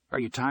Are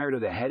you tired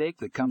of the headache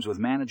that comes with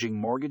managing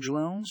mortgage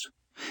loans?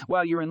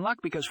 Well, you're in luck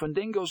because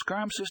Fundingo's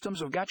CRM systems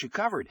have got you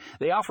covered.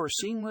 They offer a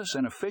seamless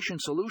and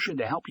efficient solution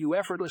to help you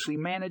effortlessly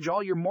manage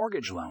all your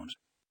mortgage loans.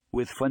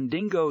 With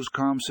Fundingo's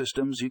CRM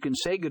systems, you can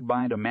say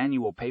goodbye to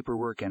manual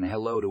paperwork and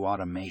hello to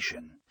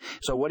automation.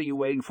 So what are you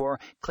waiting for?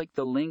 Click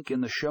the link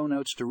in the show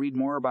notes to read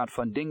more about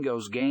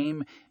Fundingo's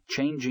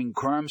game-changing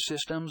CRM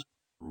systems.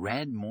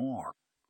 Read more.